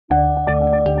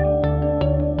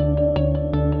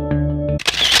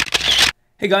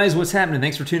Hey guys, what's happening?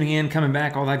 Thanks for tuning in, coming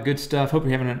back, all that good stuff. Hope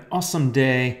you're having an awesome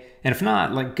day. And if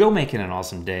not, like, go make it an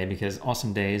awesome day, because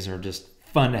awesome days are just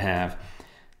fun to have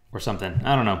or something.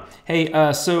 I don't know. Hey,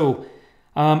 I've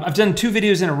done 2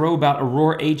 videos in a row about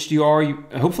Aurora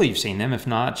HDR. Hopefully you've seen them. If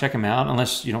not, check them out,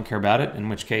 unless you don't care about it, in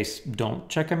which case don't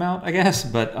check them out, I guess.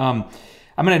 But I'm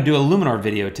going to do a Luminar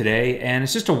video today, and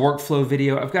it's just a workflow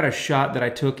video. I've got a shot that I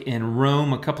took in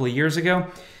Rome a couple of years ago.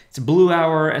 It's a blue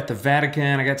hour at the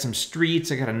Vatican. I got some streets,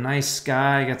 I got a nice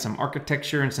sky, I got some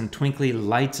architecture and some twinkly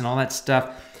lights and all that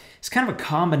stuff. It's kind of a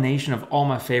combination of all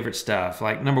my favorite stuff.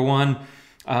 Like number 1,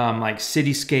 like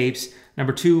cityscapes.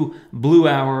 Number 2, blue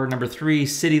hour. Number 3,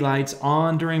 city lights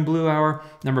on during blue hour.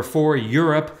 Number 4,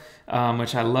 Europe,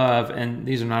 which I love. And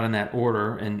these are not in that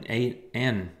order, in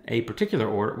a particular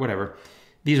order, whatever.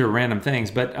 These are random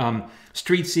things, but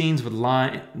street scenes with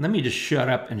line. Let me just shut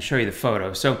up and show you the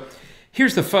photo. So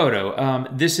here's the photo.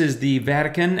 This is the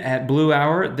Vatican at blue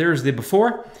hour. There's the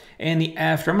before and the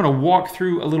after. I'm going to walk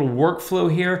through a little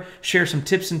workflow here, share some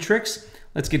tips and tricks.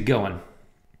 Let's get going.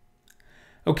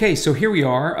 Okay, so here we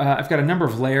are. I've got a number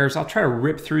of layers. I'll try to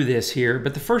rip through this here,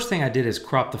 but the first thing I did is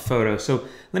crop the photo. So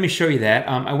let me show you that.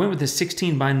 I went with the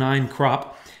 16:9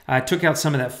 crop. I took out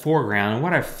some of that foreground, and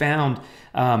what I found,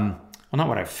 well, not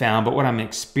what I found, but what I'm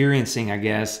experiencing, I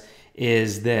guess,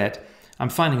 is that I'm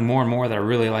finding more and more that I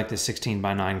really like the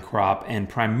 16:9 crop, and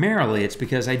primarily it's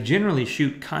because I generally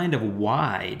shoot kind of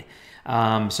wide.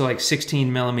 So like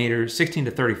 16 millimeters, 16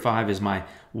 to 35 is my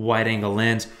wide angle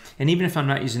lens. And even if I'm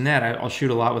not using that, I'll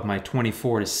shoot a lot with my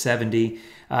 24 to 70.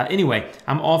 Anyway,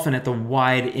 I'm often at the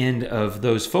wide end of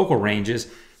those focal ranges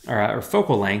or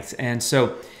focal lengths. And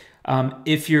so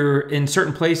if you're in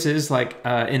certain places, like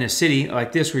in a city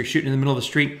like this, where you're shooting in the middle of the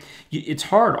street, it's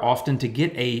hard often to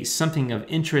get something of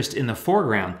interest in the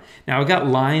foreground. Now I've got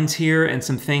lines here and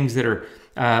some things that are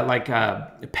like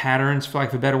patterns, for lack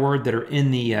of a better word, that are in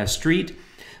the street,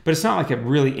 but it's not like a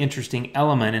really interesting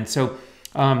element. And so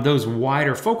those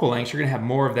wider focal lengths, you're going to have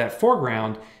more of that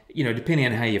foreground, you know, depending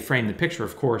on how you frame the picture,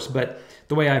 of course. But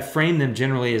the way I frame them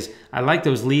generally is I like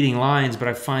those leading lines, but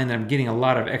I find that I'm getting a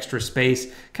lot of extra space,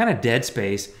 kind of dead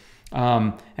space.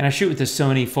 And I shoot with the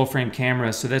Sony full frame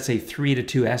camera, so that's a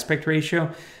 3:2 aspect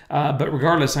ratio. But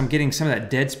regardless, I'm getting some of that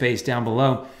dead space down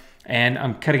below, and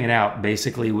I'm cutting it out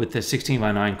basically with the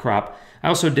 16:9 crop. I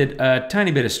also did a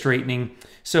tiny bit of straightening,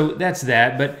 so that's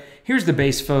that. But here's the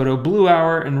base photo, blue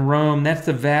hour in Rome. That's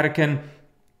the Vatican.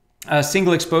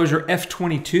 Single exposure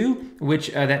f/22,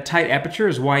 which that tight aperture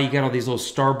is why you got all these little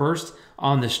starbursts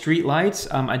on the street lights.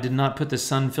 I did not put the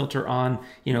sun filter on,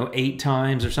 8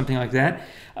 times or something like that.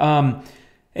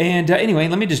 Anyway,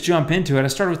 let me just jump into it. I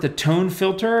started with the tone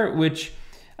filter, which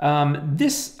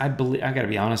this, I believe, I gotta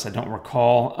be honest, I don't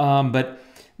recall, but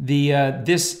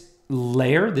this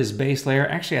layer, this base layer,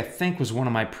 actually I think was one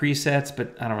of my presets,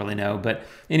 but I don't really know. But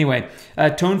anyway,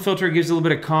 tone filter gives a little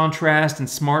bit of contrast and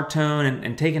smart tone,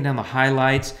 and taking down the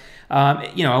highlights.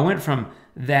 I went from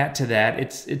that to that.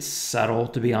 It's subtle,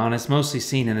 to be honest, mostly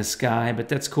seen in the sky, but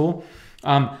that's cool.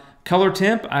 Color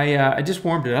temp, I just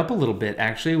warmed it up a little bit,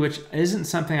 actually, which isn't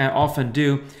something I often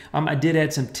do. I did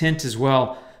add some tint as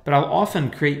well, but I'll often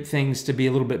create things to be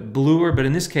a little bit bluer, but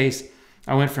in this case,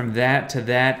 I went from that to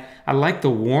that. I like the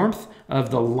warmth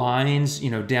of the lines,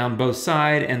 down both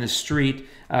sides and the street,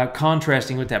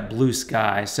 contrasting with that blue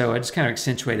sky. So I just kind of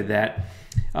accentuated that.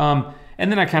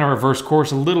 And then I kind of reversed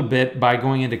course a little bit by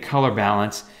going into color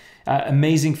balance.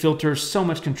 Amazing filter, so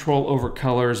much control over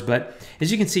colors. But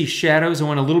as you can see, shadows, I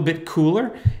went a little bit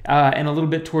cooler and a little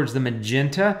bit towards the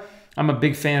magenta. I'm a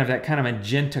big fan of that kind of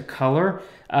magenta color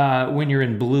when you're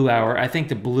in blue hour. I think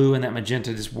the blue and that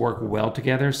magenta just work well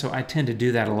together, so I tend to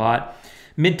do that a lot.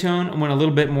 Midtone, I went a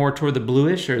little bit more toward the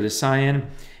bluish or the cyan.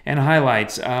 And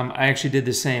highlights, I actually did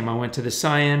the same. I went to the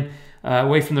cyan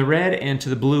away from the red and to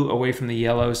the blue away from the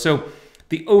yellow. So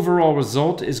the overall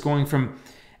result is going from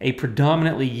a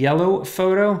predominantly yellow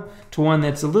photo to one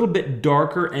that's a little bit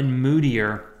darker and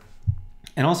moodier.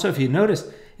 And also, if you notice,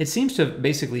 it seems to have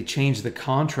basically changed the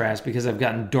contrast because I've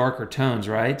gotten darker tones,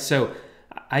 right? So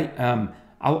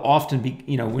I'll often be,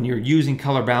 when you're using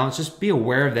color balance, just be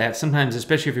aware of that. Sometimes,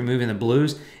 especially if you're moving the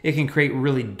blues, it can create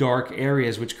really dark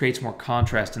areas, which creates more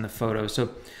contrast in the photo. So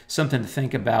something to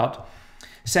think about.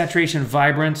 Saturation,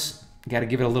 vibrance, got to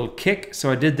give it a little kick.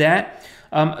 So I did that.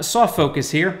 Soft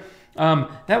focus here.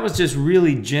 That was just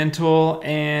really gentle,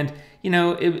 and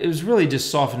it was really just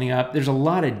softening up. There's a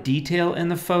lot of detail in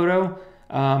the photo.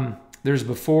 There's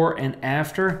before and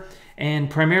after, and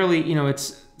primarily,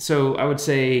 so I would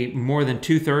say more than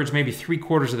 2/3, maybe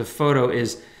 3/4 of the photo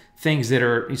is things that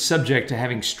are subject to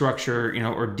having structure,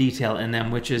 or detail in them,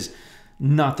 which is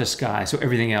not the sky, so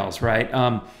everything else, right?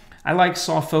 I like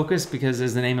soft focus because,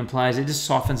 as the name implies, it just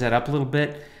softens that up a little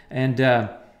bit. And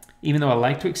even though I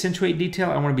like to accentuate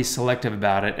detail, I want to be selective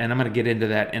about it, and I'm going to get into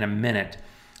that in a minute.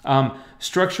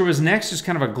 Structure was next, just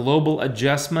kind of a global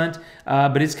adjustment,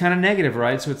 but it's kind of negative,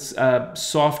 right? So it's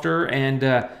softer and,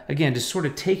 again, just sort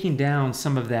of taking down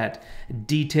some of that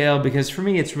detail, because for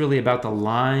me, it's really about the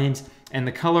lines and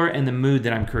the color and the mood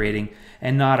that I'm creating,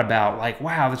 and not about like,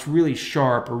 wow, that's really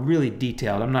sharp or really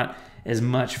detailed. I'm not as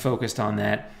much focused on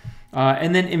that.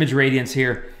 And then image radiance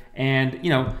here. And, you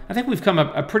know, I think we've come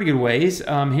a pretty good ways.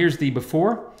 Here's the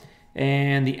before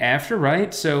and the after,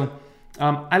 right? So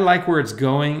I like where it's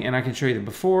going, and I can show you the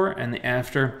before and the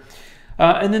after.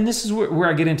 And then this is where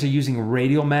I get into using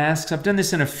radial masks. I've done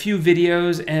this in a few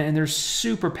videos, and they're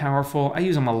super powerful. I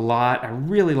use them a lot. I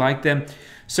really like them.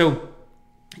 So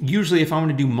usually if I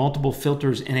want to do multiple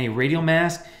filters in a radial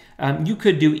mask, you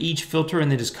could do each filter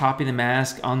and then just copy the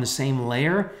mask on the same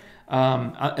layer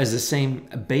as the same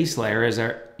base layer as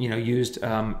I used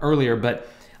earlier. But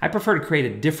I prefer to create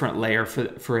a different layer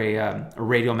for a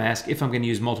radial mask if I'm going to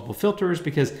use multiple filters,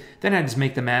 because then I just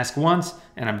make the mask once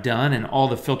and I'm done, and all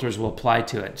the filters will apply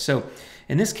to it. So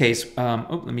in this case,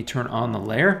 let me turn on the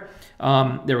layer.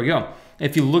 There we go.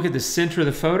 If you look at the center of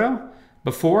the photo,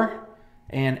 before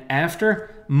and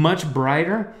after, much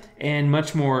brighter and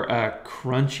much more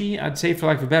crunchy, I'd say, for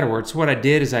lack of a better word. So what I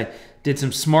did is I did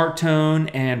some smart tone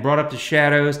and brought up the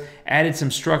shadows, added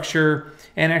some structure,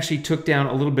 and actually took down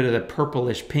a little bit of the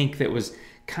purplish pink that was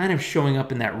kind of showing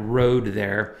up in that road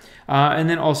there. And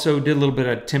then also did a little bit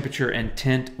of temperature and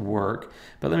tint work.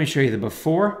 But let me show you the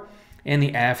before and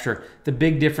the after. The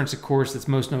big difference, of course, that's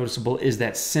most noticeable is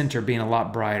that center being a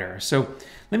lot brighter. So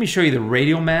let me show you the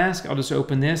radial mask. I'll just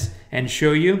open this and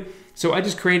show you. So I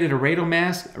just created a radial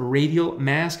mask.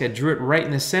 I drew it right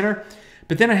in the center.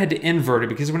 But then I had to invert it,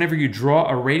 because whenever you draw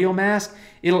a radial mask,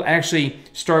 it'll actually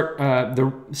start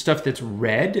the stuff that's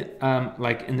red,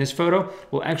 like in this photo,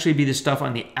 will actually be the stuff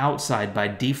on the outside by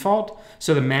default.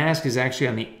 So the mask is actually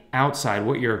on the outside.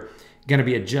 What you're going to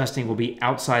be adjusting will be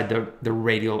outside the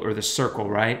radial or the circle,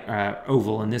 right?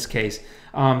 Oval in this case.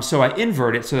 So I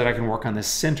invert it so that I can work on the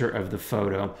center of the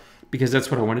photo, because that's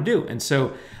what I want to do. And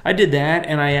so I did that,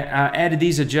 and I added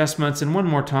these adjustments. And one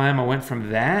more time, I went from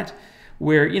that,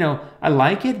 where, I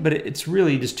like it, but it's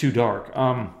really just too dark.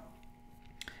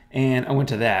 And I went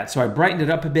to that. So I brightened it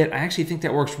up a bit. I actually think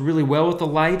that works really well with the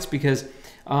lights, because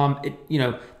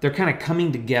they're kind of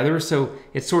coming together. So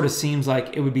it sort of seems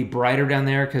like it would be brighter down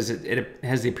there, because it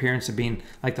has the appearance of being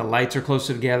like the lights are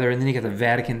closer together. And then you got the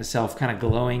Vatican itself kind of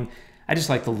glowing. I just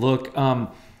like the look.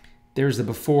 There's the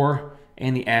before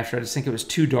and the after. I just think it was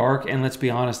too dark. And let's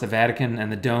be honest, the Vatican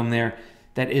and the dome there,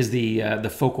 that is the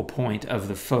focal point of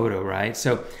the photo, right?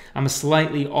 So I'm a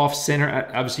slightly off center.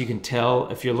 Obviously, you can tell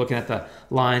if you're looking at the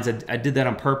lines. I did that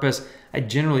on purpose. I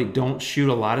generally don't shoot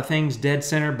a lot of things dead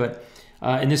center, but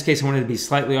in this case, I wanted to be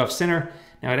slightly off center.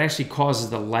 Now, it actually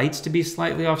causes the lights to be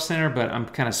slightly off center, but I'm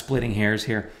kind of splitting hairs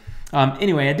here.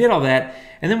 Anyway, I did all that,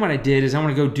 and then what I did is I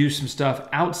want to go do some stuff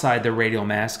outside the radial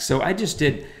mask. So I just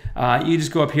did, you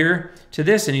just go up here to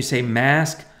this, and you say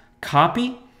mask,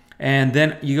 copy, and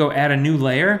then you go add a new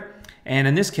layer. And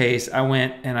in this case, I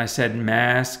went and I said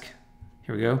mask.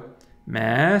 Here we go.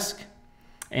 Mask.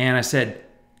 And I said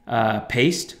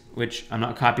paste, which I'm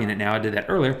not copying it now. I did that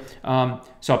earlier.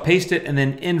 So I'll paste it and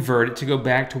then invert it to go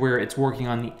back to where it's working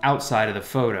on the outside of the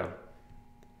photo.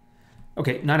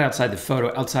 Okay, not outside the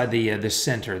photo, outside the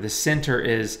center. The center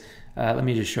is, let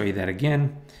me just show you that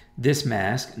again. This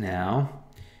mask now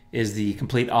is the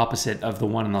complete opposite of the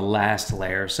one in the last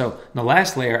layer. So in the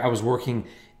last layer, I was working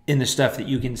in the stuff that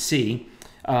you can see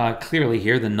clearly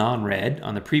here, the non-red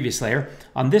on the previous layer.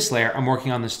 On this layer, I'm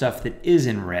working on the stuff that is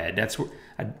in red. That's what,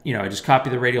 I just copy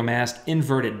the radial mask,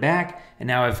 invert it back, and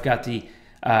now I've got the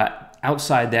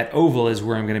outside that oval is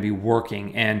where I'm going to be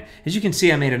working. And as you can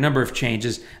see, I made a number of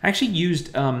changes. I actually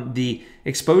used the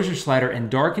exposure slider and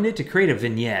darkened it to create a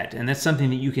vignette. And that's something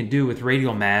that you can do with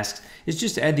radial masks, is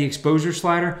just add the exposure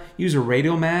slider, use a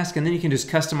radial mask, and then you can just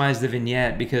customize the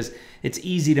vignette, because it's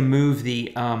easy to move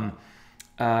the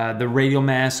radial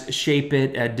mask, shape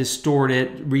it, distort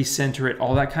it, recenter it,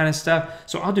 all that kind of stuff.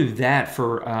 So I'll do that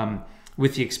for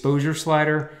with the exposure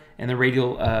slider and the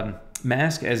radial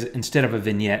mask as instead of a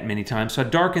vignette many times. So I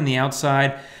darkened the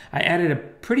outside. I added a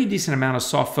pretty decent amount of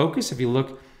soft focus. If you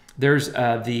look, there's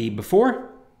the before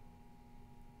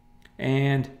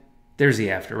and there's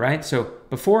the after, right? So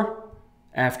before,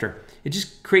 after. It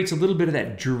just creates a little bit of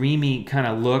that dreamy kind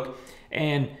of look.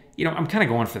 And you know, I'm kind of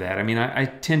going for that. I mean, I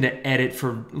tend to edit for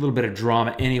a little bit of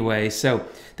drama anyway. So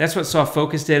that's what soft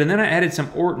focus did. And then I added some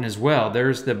Orton as well.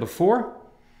 There's the before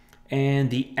and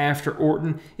the after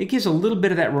Orton. It gives a little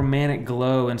bit of that romantic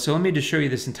glow. And so let me just show you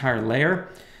this entire layer.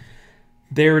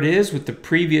 There it is with the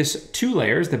previous 2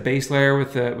 layers, the base layer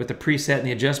with the preset and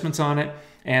the adjustments on it,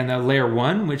 and the layer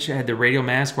 1, which had the Radial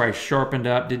Mask where I sharpened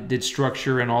up, did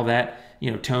structure and all that,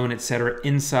 you know, tone, etc.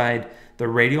 inside the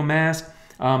Radial Mask.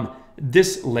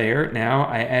 This layer, now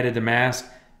I added the mask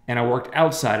and I worked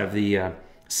outside of the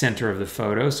center of the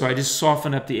photo. So I just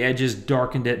softened up the edges,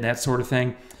 darkened it, and that sort of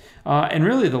thing. And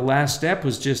really the last step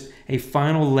was just a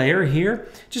final layer here,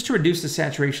 just to reduce the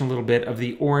saturation a little bit of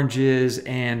the oranges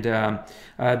and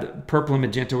the purple and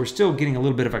magenta. We're still getting a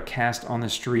little bit of a cast on the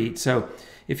street. So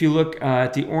if you look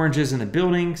at the oranges in the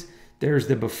buildings, there's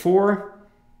the before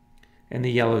and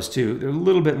the yellows too. They're a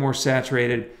little bit more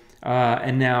saturated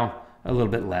and now a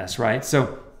little bit less, right?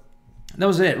 So that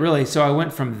was it really. So I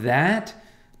went from that,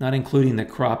 not including the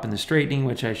crop and the straightening,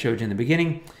 which I showed you in the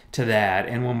beginning, to that,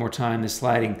 and one more time the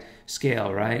sliding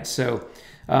scale, right? So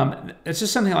it's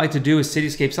just something I like to do with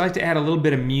cityscapes. I like to add a little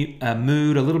bit of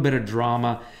mood, a little bit of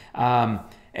drama,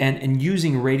 and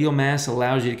using Radial Mask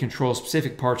allows you to control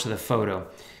specific parts of the photo.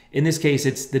 In this case,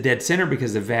 it's the dead center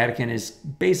because the Vatican is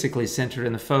basically centered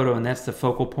in the photo, and that's the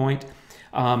focal point.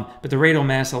 But the Radial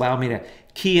Mask allowed me to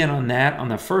key in on that on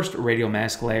the first Radial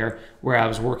Mask layer where I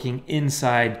was working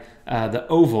inside the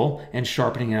oval and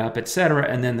sharpening it up, etc.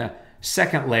 And then the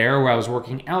second layer where I was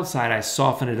working outside, I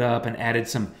softened it up and added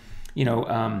some, you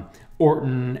know,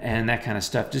 Orton and that kind of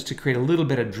stuff just to create a little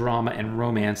bit of drama and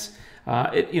romance.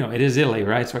 You know, it is Italy,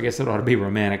 right? So I guess it ought to be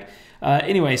romantic.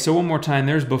 Anyway, so one more time,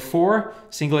 there's before,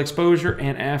 single exposure,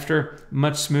 and after,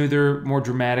 much smoother, more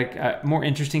dramatic, more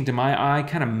interesting to my eye,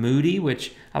 kind of moody,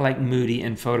 which I like moody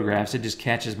in photographs. It just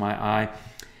catches my eye.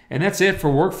 And that's it for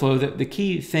workflow. The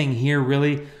key thing here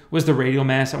really was the Radial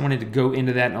Mask. I wanted to go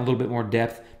into that in a little bit more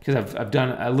depth because I've done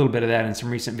a little bit of that in some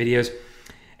recent videos.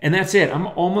 And that's it. I'm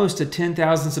almost to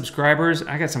 10,000 subscribers.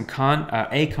 I got some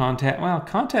contest. Well,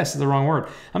 contest is the wrong word.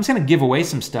 I'm just going to give away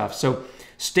some stuff. So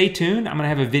stay tuned. I'm going to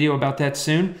have a video about that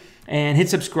soon. And hit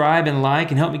subscribe and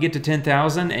like and help me get to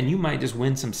 10,000. And you might just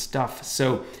win some stuff.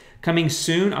 So coming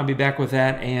soon, I'll be back with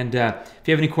that. And if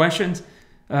you have any questions,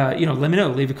 you know, let me know.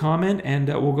 Leave a comment and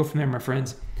we'll go from there, my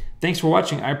friends. Thanks for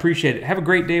watching. I appreciate it. Have a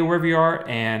great day wherever you are,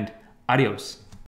 and adios.